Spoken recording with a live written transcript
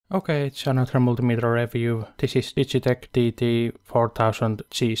Okay, it's another multimeter review. This is Digitek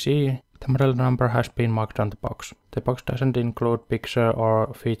DT-4000ZC. The model number has been marked on the box. The box doesn't include picture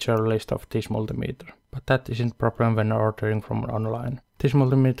or feature list of this multimeter, but that isn't a problem when ordering from online. This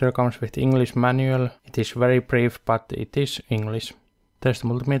multimeter comes with English manual. It is very brief, but it is English. There's the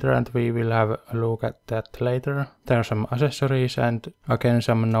multimeter and we will have a look at that later. There are some accessories and again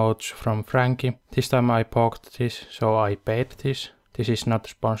some notes from Frankie. This time I bought this, so I paid this. This is not a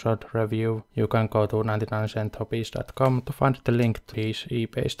sponsored review. You can go to 99centhobbies.com to find the link to his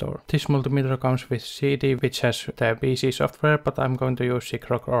eBay store. This multimeter comes with CD, which has the PC software, but I'm going to use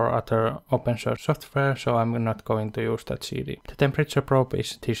Sigrok or other open source software, so I'm not going to use that CD. The temperature probe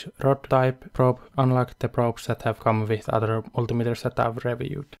is this rod type probe, unlike the probes that have come with other multimeters that I've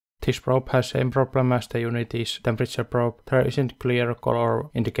reviewed. This probe has the same problem as the Unity's temperature probe. There isn't clear color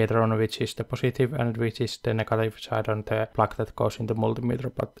indicator on which is the positive and which is the negative side on the plug that goes in the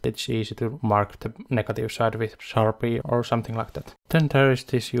multimeter, but it's easy to mark the negative side with Sharpie or something like that. Then there is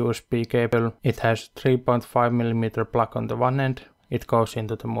this USB cable. It has 3.5mm plug on the one end. It goes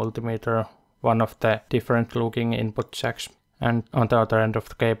into the multimeter, one of the different looking input jacks. And on the other end of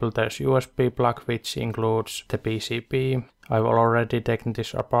the cable there's USB plug which includes the PCB. I've already taken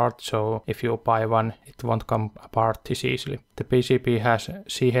this apart, so if you buy one it won't come apart this easily. The PCB has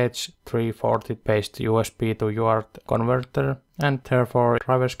CH340 based USB to UART converter and therefore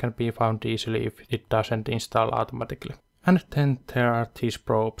drivers can be found easily if it doesn't install automatically. And then there are these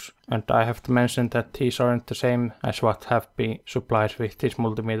probes, and I have to mention that these aren't the same as what have been supplied with this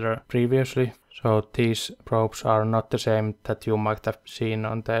multimeter previously. So these probes are not the same that you might have seen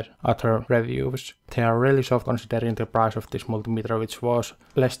on the other reviews. They are really soft considering the price of this multimeter, which was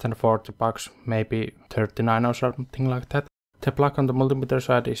less than 40 bucks, maybe 39 or something like that. The plug on the multimeter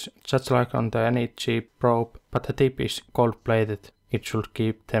side is just like on any cheap probe, but the tip is gold plated. It should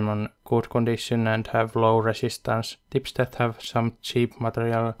keep them on good condition and have low resistance. Tips that have some cheap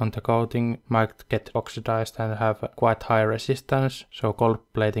material on the coating might get oxidized and have quite high resistance, so gold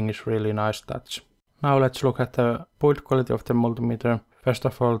plating is really nice touch. Now let's look at the build quality of the multimeter. First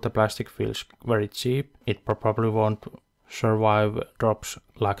of all, the plastic feels very cheap. It probably won't survive drops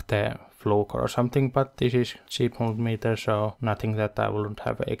like the Fluke or something, but this is cheap multimeter, so nothing that I wouldn't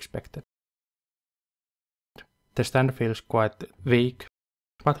have expected. The stand feels quite weak,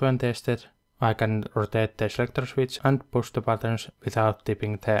 but when tested I can rotate the selector switch and push the buttons without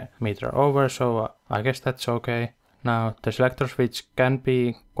tipping the meter over, so I guess that's okay. Now the selector switch can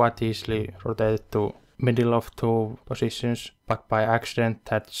be quite easily rotated to middle of two positions, but by accident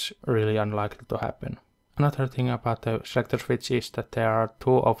that's really unlikely to happen. Another thing about the selector switch is that there are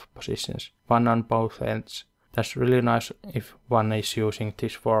two off positions, one on both ends. That's really nice if one is using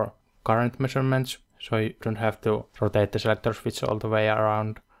this for current measurements, so you don't have to rotate the selector switch all the way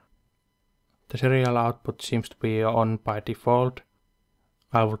around. The serial output seems to be on by default.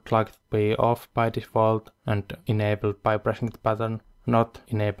 I would like it to be off by default and enabled by pressing the button, not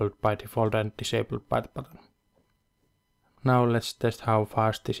enabled by default and disabled by the button. Now let's test how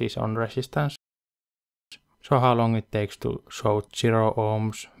fast this is on resistance. So how long it takes to show 0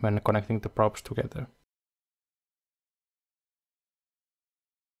 ohms when connecting the probes together.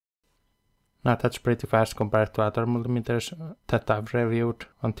 Now that's pretty fast compared to other multimeters that I've reviewed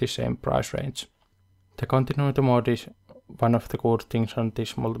on the same price range. The continuity mode is one of the good things on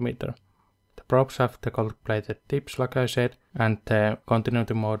this multimeter. The probes have the gold plated tips like I said, and the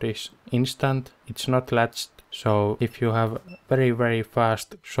continuity mode is instant. It's not latched, so if you have very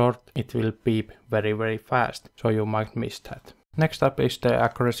fast short it will beep very fast, so you might miss that. Next up is the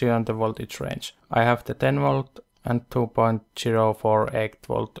accuracy and the voltage range. I have the 10 volt and 2.048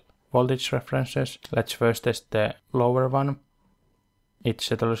 volt voltage references. Let's first test the lower one. It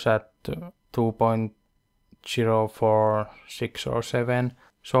settles at 2.046 or 7,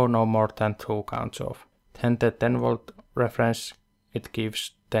 so no more than 2 counts off. Then the 10 volt reference, it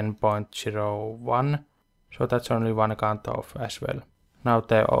gives 10.01, so that's only 1 count off as well. Now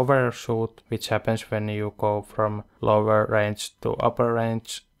the overshoot, which happens when you go from lower range to upper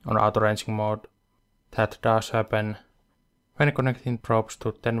range on auto ranging mode, that does happen. When connecting probes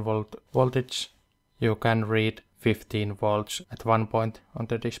to 10 volt voltage, you can read 15 volts at one point on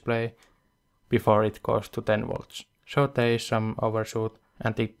the display before it goes to 10 volts. So there is some overshoot,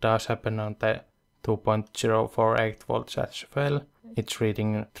 and it does happen on the 2.048 volts as well. It's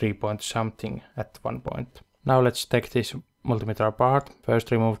reading 3 point something at one point. Now let's take this multimeter apart.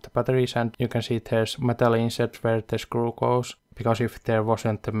 First remove the batteries, and you can see there's metal insert where the screw goes, because if there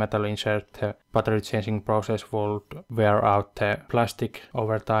wasn't the metal insert the battery changing process would wear out the plastic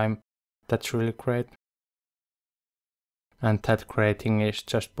over time. That's really great. and that grating is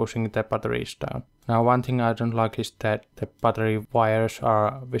just pushing the batteries down. Now one thing I don't like is that the battery wires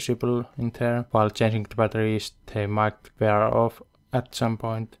are visible in there. While changing the batteries they might wear off at some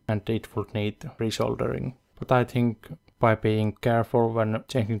point and it would need resoldering. But I think by being careful when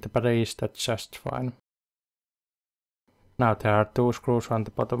changing the batteries that's just fine. Now there are 2 screws on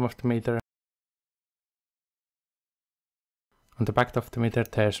the bottom of the meter. On the back of the meter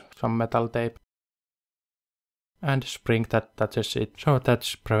there's some metal tape and a spring that touches it, so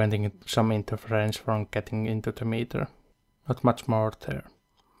that's preventing some interference from getting into the meter. Not much more there.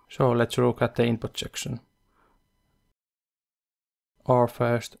 So let's look at the input section. Or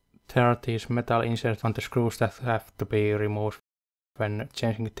first, there are these metal inserts on the screws that have to be removed when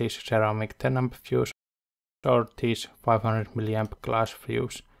changing this ceramic 10A fuse or this 500 mA glass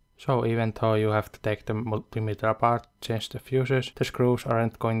fuse. So even though you have to take the multimeter apart, change the fuses, the screws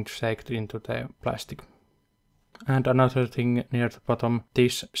aren't going to shake into the plastic. And another thing near the bottom,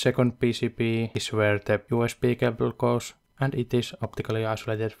 this second PCB is where the USB cable goes and it is optically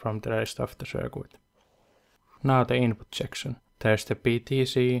isolated from the rest of the circuit. Now the input section. There's the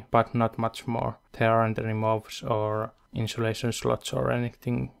PTC, but not much more. There aren't any MOVs or insulation slots or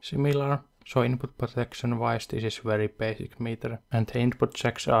anything similar. So input protection wise this is very basic meter. And the input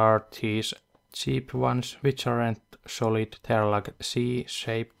jacks are these cheap ones which aren't solid. They're like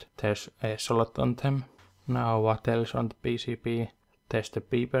C-shaped. There's a slot on them. Now what else on the PCB? There's the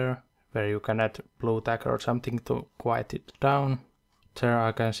beeper where you can add blue tag or something to quiet it down. There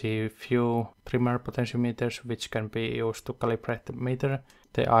I can see few trimmer potentiometers which can be used to calibrate the meter.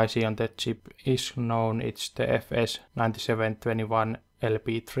 The IC on the chip is known, it's the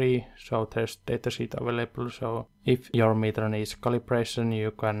FS9721LP3, so there's datasheet available, so if your meter needs calibration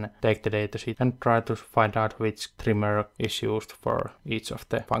you can take the datasheet and try to find out which trimmer is used for each of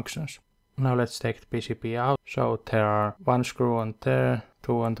the functions. Now let's take the PCB out. So there are 1 screw on there,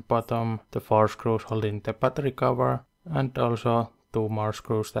 2 on the bottom, the 4 screws holding the battery cover, and also 2 more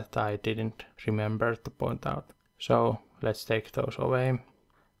screws that I didn't remember to point out. So let's take those away.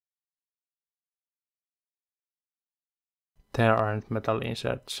 There aren't metal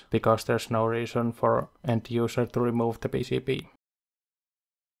inserts because there's no reason for end user to remove the PCB.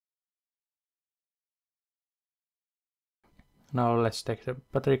 Now let's take the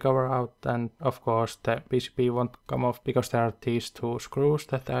battery cover out, and of course the PCB won't come off because there are these 2 screws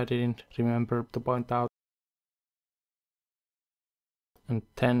that I didn't remember to point out. And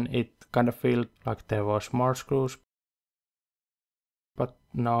then it kind of felt like there was more screws, but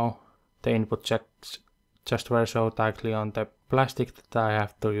no, the input jacks just were so tightly on the plastic that I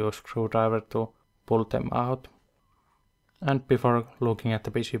have to use screwdriver to pull them out. And before looking at the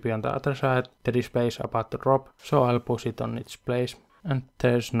PCB on the other side, the display is about to drop, so I'll push it on its place. And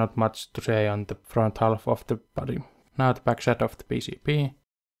there's not much to say on the front half of the body. Now the back side of the PCB.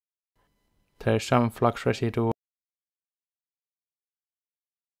 There's some flux residue.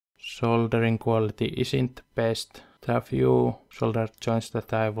 Soldering quality isn't the best. There are a few solder joints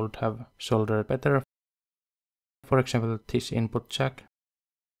that I would have soldered better. For example, this input jack.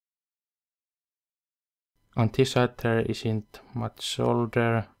 On this side there isn't much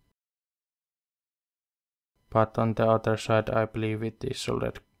solder, but on the other side I believe it is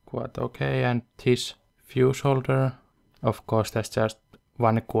soldered quite okay. And this fuse holder, of course that's just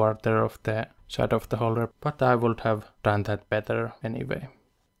 1/4 of the side of the holder, but I would have done that better anyway.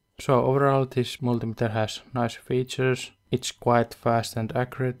 So overall this multimeter has nice features, it's quite fast and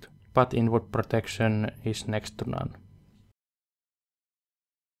accurate, but input protection is next to none.